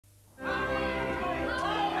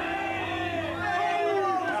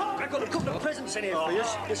presents in here for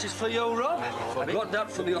you. This is for you, Rob. I got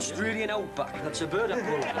that from the Australian outback. That's a bird I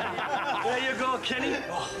pulled. There you go, Kenny.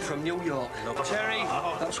 From New York. Terry,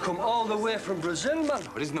 that's come all the way from Brazil, man.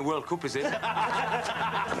 But isn't the World Cup, is it?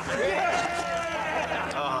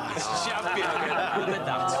 Champion again. Look at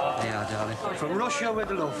that. Yeah, darling. From Russia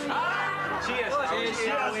with love. Cheers.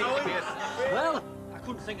 Cheers. Well, I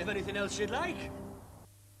couldn't think of anything else you'd like.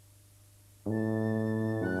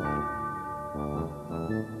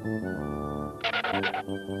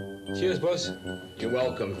 Cheers, boss. You're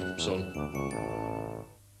welcome, son.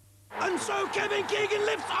 And so Kevin Keegan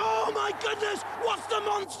lifts. Oh my goodness! What's the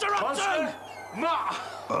monster up to?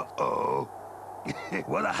 Uh-oh.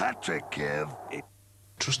 What a hat-trick, Kev.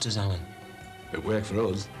 Trust us, Alan. It worked for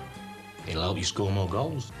us. It'll help you score more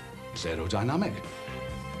goals. Aerodynamic.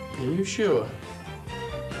 Are you sure?